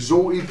should be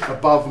exalted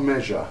above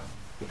measure.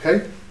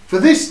 Okay? For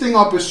this thing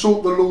I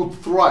besought the Lord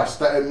thrice,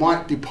 that it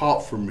might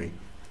depart from me.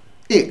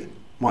 It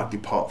might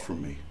depart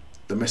from me.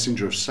 The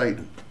messenger of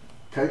Satan.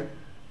 Okay?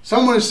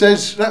 Someone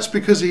says that's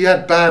because he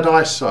had bad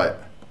eyesight.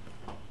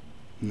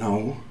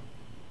 No.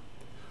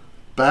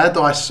 Bad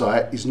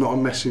eyesight is not a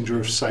messenger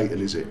of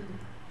Satan, is it?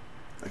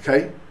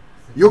 Okay?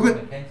 You're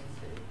going.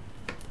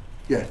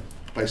 Yeah,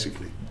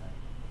 basically.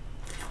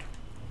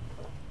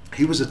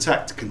 He was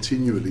attacked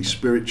continually,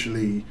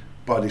 spiritually,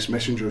 by this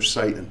messenger of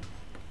Satan.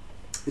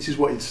 This is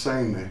what it's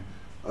saying there.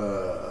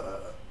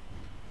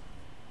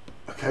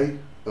 Okay,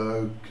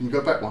 can you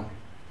go back one?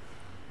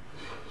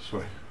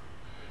 Sorry.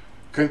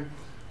 Okay,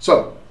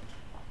 so,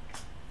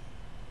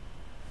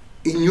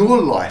 in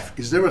your life,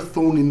 is there a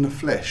thorn in the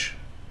flesh?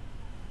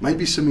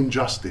 Maybe some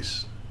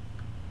injustice.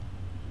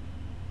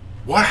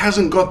 Why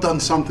hasn't God done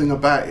something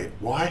about it?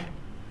 Why?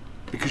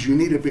 Because you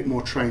need a bit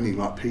more training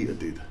like Peter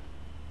did.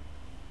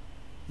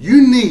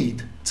 You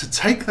need to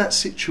take that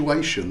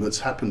situation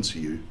that's happened to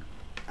you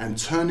and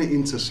turn it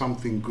into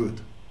something good.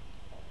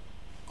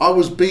 I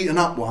was beaten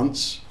up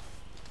once,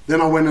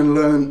 then I went and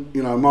learned,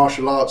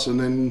 martial arts, and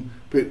then,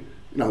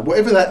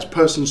 whatever that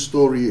person's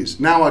story is.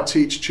 Now I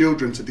teach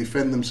children to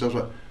defend themselves.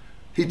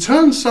 He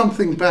turned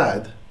something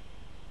bad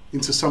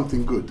into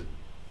something good.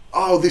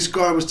 Oh, this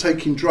guy was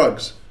taking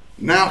drugs.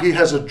 Now he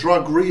has a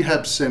drug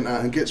rehab center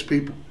and gets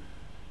people.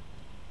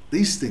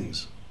 These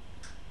things.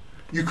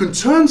 You can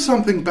turn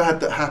something bad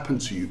that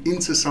happened to you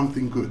into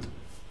something good.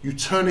 You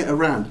turn it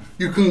around.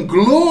 You can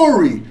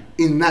glory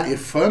in that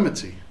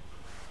infirmity.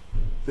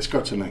 Let's go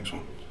to the next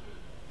one.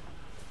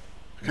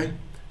 Okay?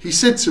 He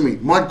said to me,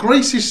 my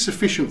grace is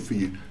sufficient for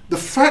you. The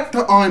fact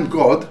that I'm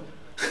God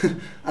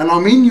and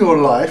I'm in your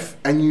life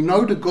and you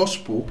know the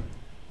gospel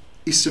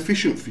is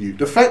sufficient for you.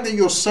 The fact that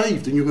you're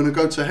saved and you're going to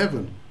go to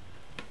heaven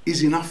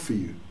is enough for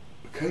you.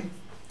 Okay?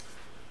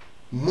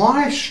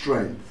 My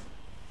strength,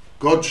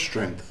 God's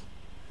strength,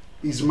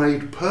 is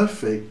made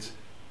perfect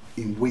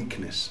in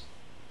weakness.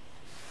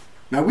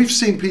 Now we've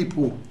seen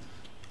people,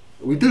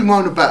 we do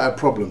moan about our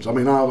problems. I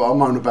mean, I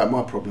moan about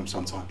my problems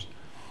sometimes.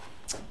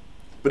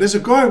 But there's a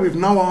guy with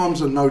no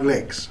arms and no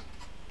legs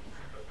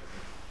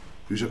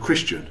who's a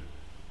Christian,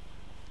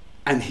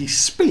 and he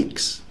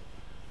speaks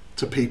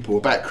to people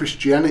about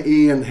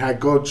Christianity and how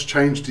God's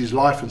changed his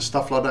life and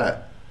stuff like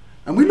that.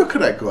 And we look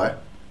at that guy,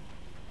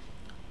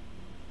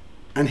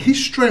 and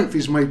his strength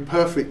is made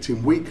perfect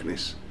in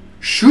weakness.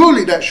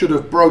 Surely that should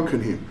have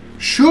broken him.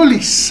 Surely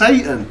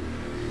Satan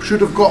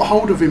should have got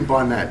hold of him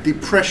by now.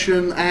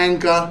 Depression,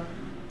 anger,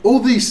 all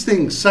these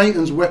things,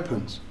 Satan's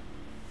weapons.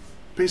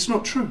 But it's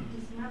not true.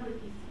 He's married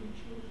with 3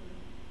 children.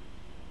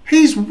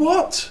 He's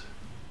what?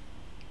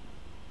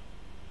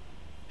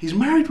 He's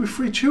married with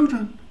 3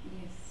 children.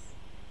 Yes.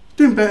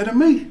 Doing better than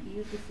me.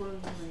 Beautiful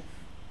wife.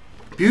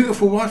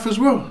 Beautiful wife as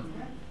well.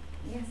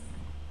 Yes.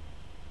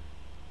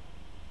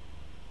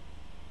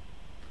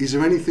 Is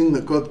there anything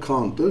that God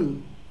can't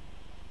do?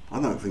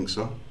 I don't think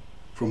so.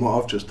 From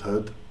what I've just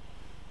heard.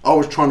 I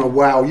was trying to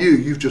wow you,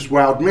 you've just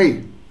wowed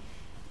me.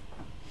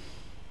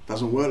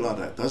 Doesn't work like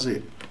that, does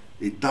it?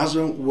 It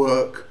doesn't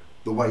work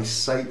the way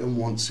Satan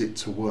wants it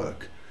to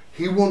work.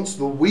 He wants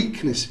the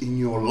weakness in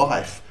your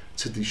life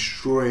to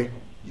destroy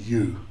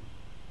you.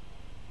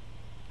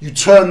 You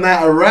turn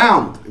that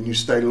around and you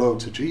stay loyal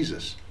to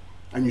Jesus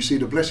and you see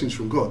the blessings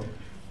from God.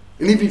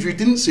 And even if you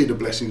didn't see the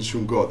blessings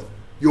from God,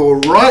 you're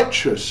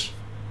righteous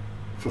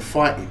for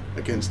fighting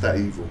against that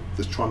evil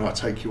that's trying to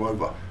take you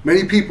over.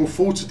 Many people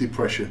fall to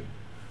depression.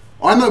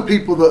 I know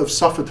people that have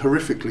suffered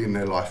horrifically in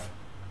their life.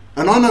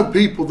 And I know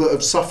people that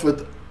have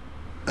suffered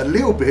a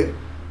little bit,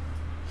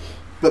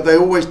 but they're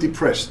always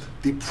depressed.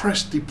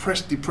 Depressed.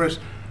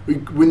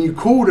 When you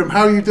call them,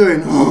 how are you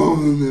doing?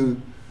 Oh,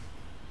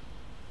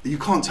 you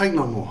can't take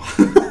no more.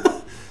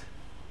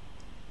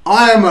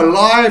 I am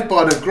alive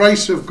by the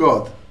grace of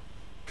God.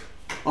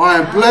 I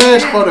am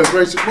blessed by the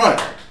grace of God.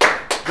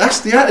 Right.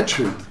 That's the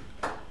attitude.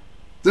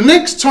 The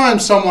next time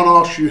someone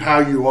asks you how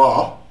you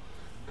are,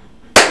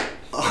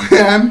 I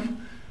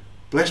am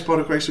blessed by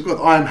the grace of God.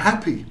 I am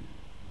happy.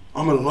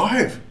 I'm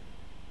alive.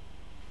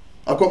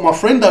 I've got my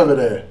friend over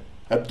there,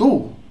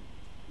 Abdul.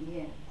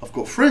 Yeah. I've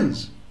got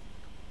friends.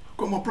 I've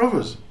got my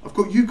brothers. I've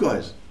got you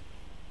guys.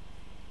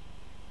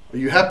 Are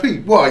you happy?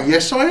 Why,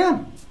 yes I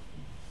am.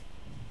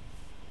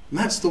 And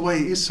that's the way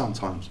it is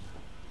sometimes.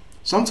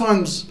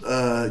 Sometimes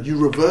you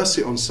reverse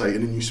it on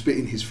Satan and you spit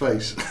in his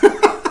face.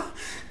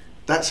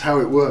 That's how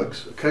it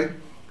works, okay?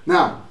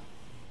 Now,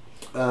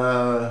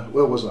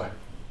 where was I?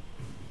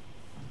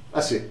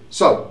 That's it.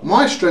 So,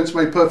 my strength's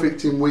made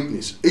perfect in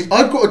weakness.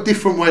 I've got a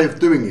different way of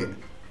doing it,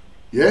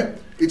 yeah?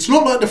 It's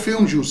not like the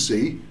films you'll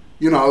see,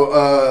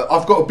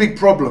 I've got a big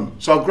problem,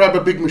 so I'll grab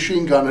a big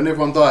machine gun and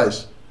everyone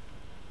dies.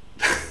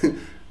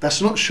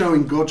 That's not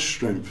showing God's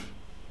strength.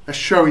 That's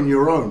showing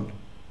your own.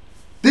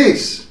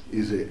 This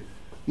is it.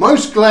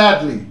 Most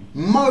gladly,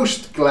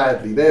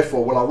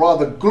 therefore, will I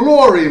rather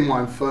glory in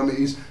my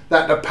infirmities,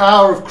 that the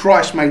power of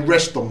Christ may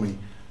rest on me.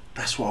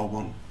 That's what I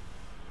want.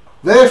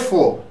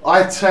 Therefore,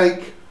 I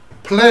take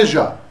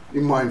pleasure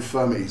in my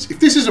infirmities. If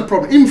this is a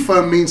problem,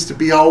 infirm means to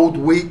be old,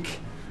 weak,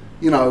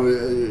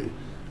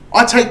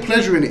 I take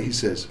pleasure in it, he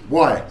says.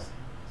 Why?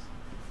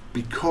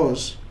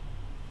 Because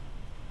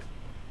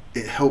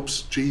it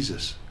helps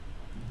Jesus.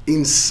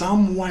 In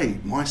some way,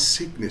 my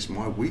sickness,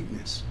 my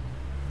weakness,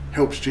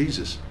 helps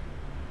Jesus.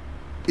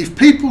 If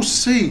people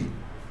see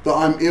that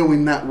I'm ill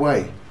in that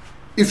way,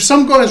 if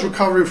some guy is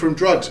recovering from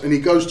drugs and he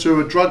goes to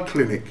a drug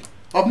clinic,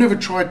 I've never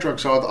tried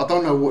drugs, so I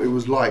don't know what it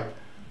was like,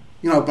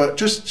 but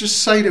just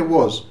say there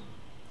was,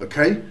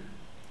 okay?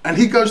 And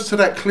he goes to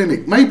that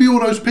clinic. Maybe all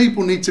those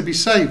people need to be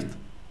saved.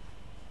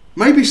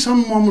 Maybe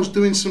someone was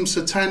doing some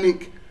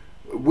satanic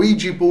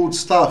Ouija board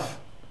stuff,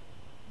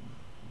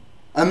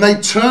 and they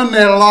turn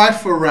their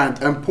life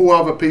around and pull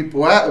other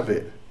people out of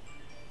it.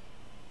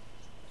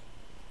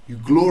 You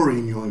glory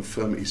in your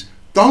infirmities.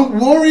 Don't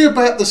worry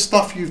about the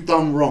stuff you've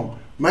done wrong.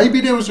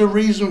 Maybe there was a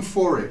reason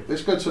for it.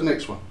 Let's go to the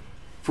next one.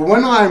 For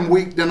when I am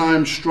weak, then I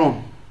am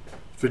strong.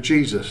 For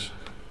Jesus.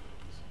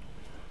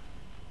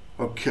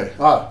 Okay.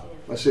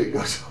 That's it,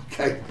 guys.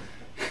 Okay.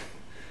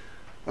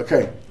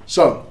 Okay.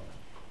 So,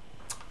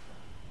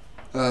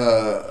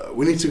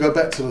 we need to go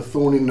back to the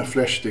thorn in the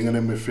flesh thing, and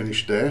then we're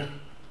finished there.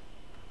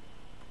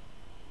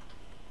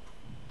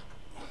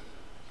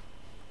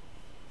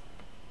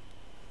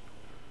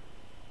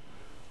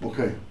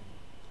 Okay.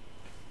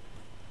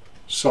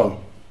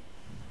 So,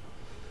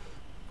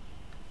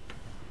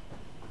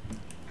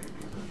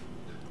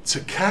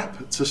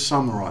 to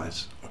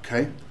summarize,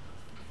 okay?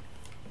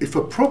 If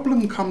a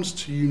problem comes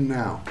to you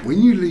now,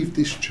 when you leave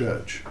this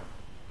church,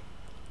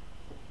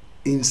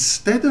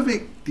 instead of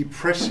it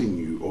depressing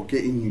you or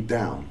getting you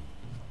down,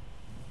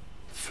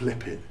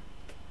 flip it.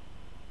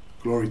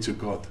 Glory to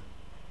God.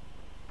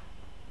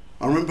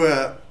 I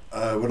remember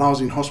when I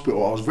was in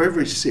hospital, I was very,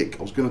 very sick.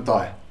 I was going to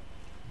die.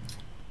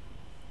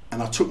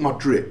 And I took my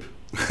drip.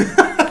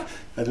 I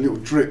had a little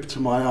drip to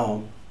my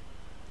arm.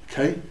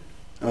 Okay?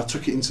 And I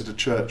took it into the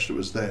church that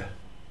was there.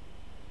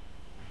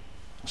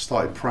 I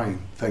started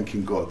praying,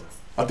 thanking God.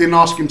 I didn't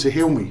ask him to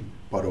heal me,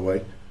 by the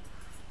way.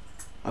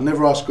 I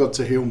never asked God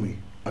to heal me.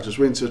 I just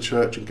went to the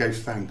church and gave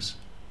thanks.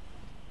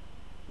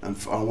 And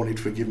I wanted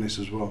forgiveness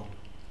as well.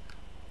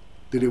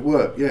 Did it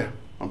work? Yeah,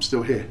 I'm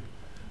still here.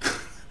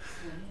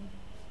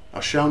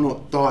 I shall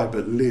not die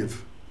but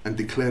live and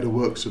declare the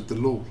works of the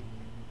Lord.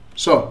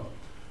 So,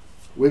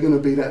 we're going to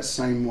be that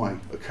same way,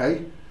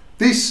 okay?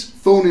 This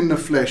thorn in the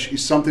flesh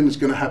is something that's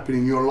going to happen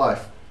in your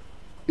life.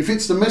 If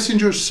it's the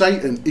messenger of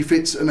Satan, if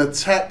it's an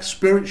attack,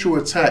 spiritual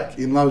attack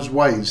in those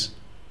ways,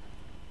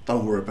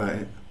 don't worry about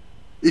it.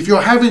 If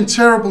you're having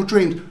terrible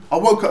dreams, I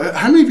woke up,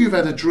 how many of you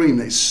have had a dream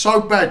that is so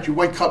bad you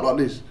wake up like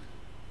this?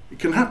 It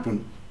can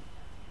happen.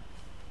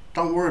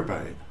 Don't worry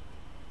about it.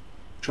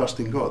 Trust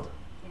in God.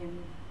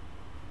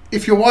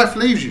 If your wife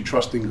leaves you,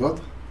 trust in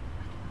God.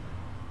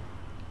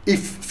 If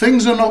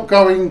things are not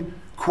going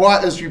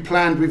quite as you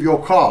planned with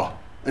your car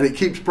and it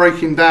keeps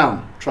breaking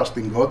down, trust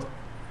in God.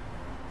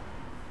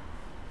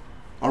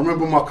 I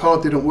remember my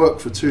car didn't work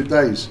for 2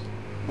 days.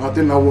 I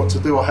didn't know what to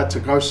do. I had to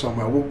go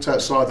somewhere. I walked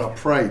outside, I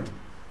prayed,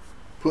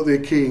 put the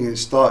key in and it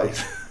started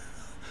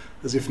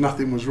as if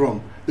nothing was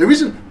wrong.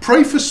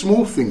 Pray for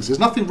small things. There's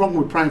nothing wrong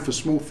with praying for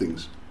small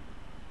things.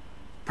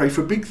 Pray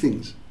for big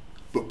things.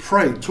 But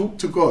pray, talk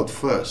to God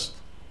first.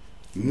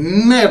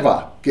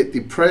 Never get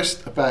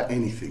depressed about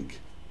anything.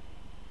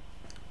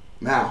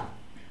 Now,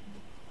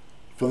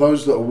 for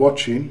those that are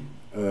watching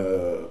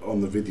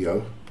on the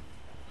video,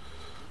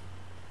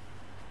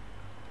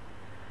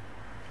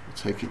 I'll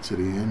take it to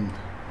the end.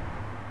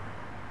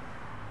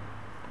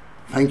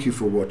 Thank you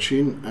for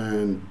watching,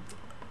 and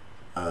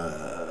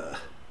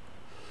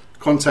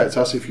contact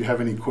us if you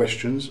have any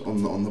questions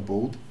on the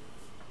board.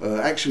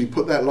 Actually,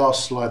 put that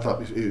last slide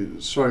up.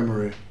 Sorry,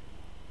 Maria.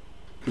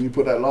 Can you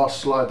put that last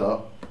slide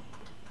up?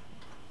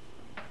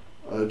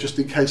 Just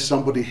in case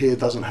somebody here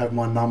doesn't have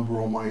my number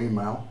or my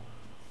email,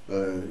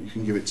 you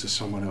can give it to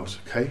someone else,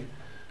 okay?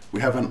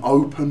 We have an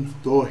open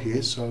door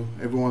here, so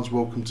everyone's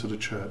welcome to the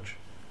church.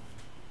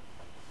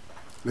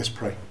 Let's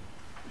pray.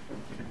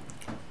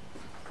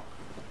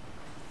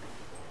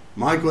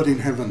 My God in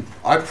heaven,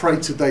 I pray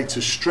today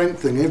to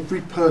strengthen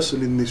every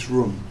person in this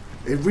room,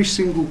 every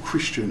single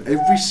Christian,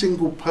 every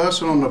single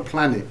person on the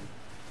planet,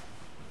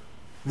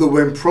 that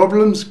when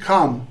problems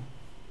come,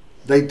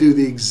 they do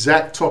the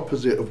exact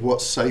opposite of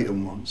what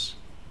Satan wants.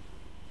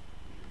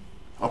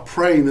 I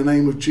pray in the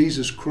name of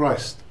Jesus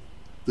Christ,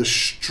 the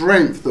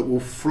strength that will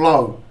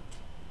flow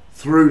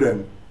through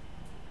them,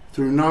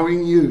 through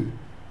knowing you,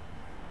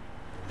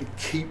 it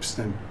keeps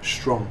them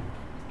strong.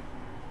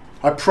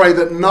 I pray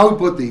that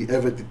nobody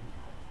ever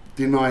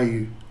deny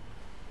you.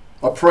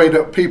 I pray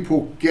that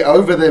people get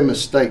over their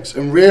mistakes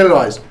and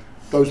realize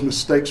those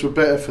mistakes were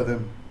better for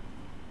them.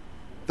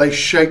 They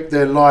shaped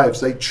their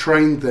lives, they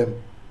trained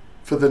them,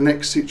 for the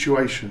next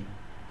situation.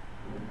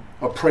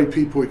 I pray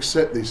people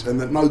accept this and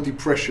that no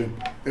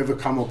depression ever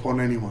come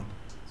upon anyone.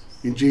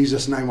 In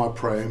Jesus' name I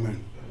pray,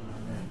 amen.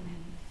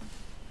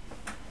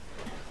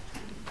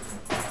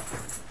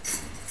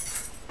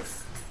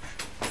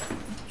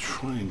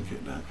 Try and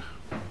get that.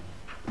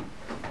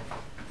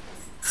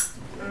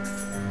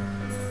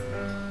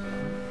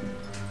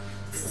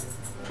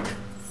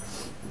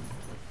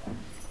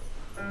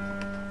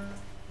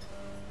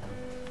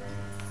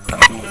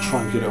 I'll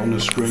try and get it on the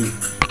screen.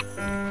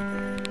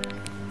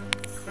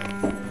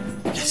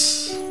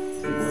 Yes!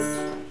 It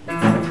worked.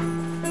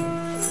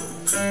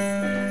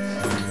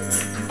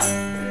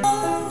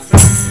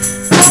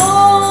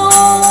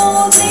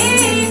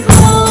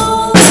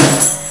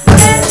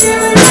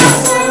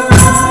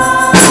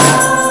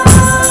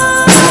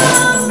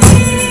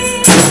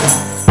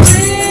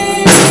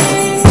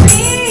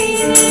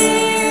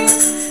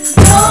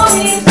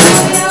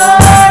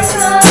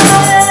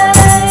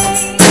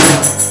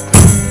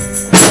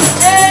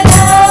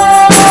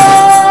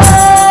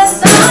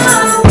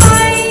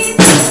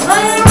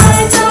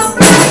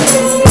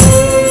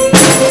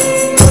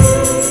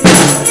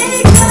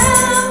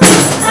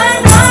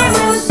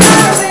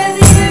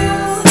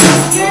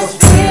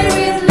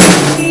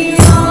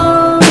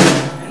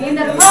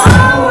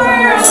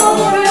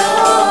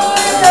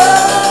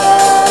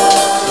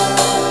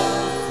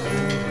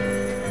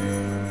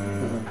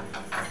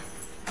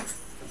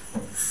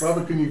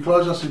 Brother, can you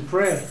close us in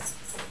prayer?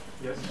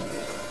 Yes.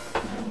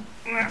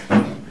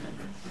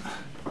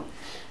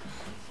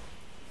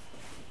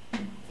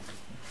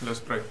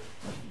 Let's pray.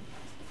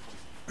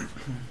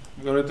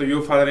 Glory to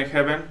you, Father in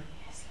heaven.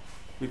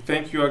 We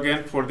thank you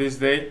again for this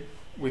day.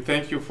 We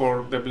thank you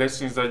for the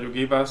blessings that you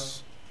give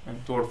us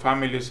and to our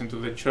families and to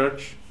the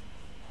church.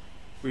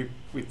 We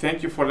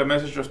thank you for the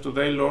message of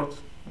today, Lord.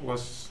 It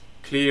was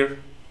clear.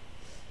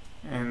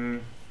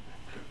 And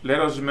let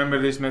us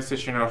remember this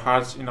message in our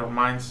hearts, in our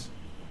minds,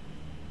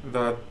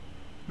 that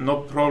no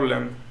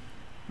problem,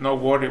 no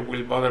worry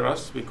will bother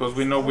us because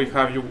we know we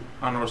have you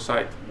on our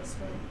side.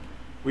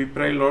 We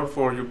pray, Lord,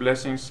 for your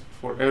blessings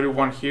for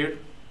everyone here,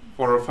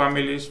 for our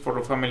families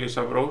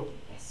abroad.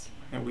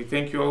 And we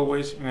thank you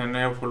always in the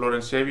name of our Lord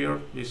and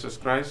Savior, Jesus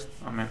Christ.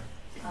 Amen.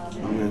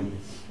 Amen.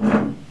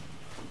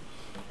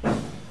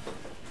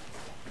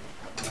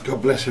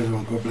 God bless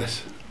everyone. God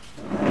bless.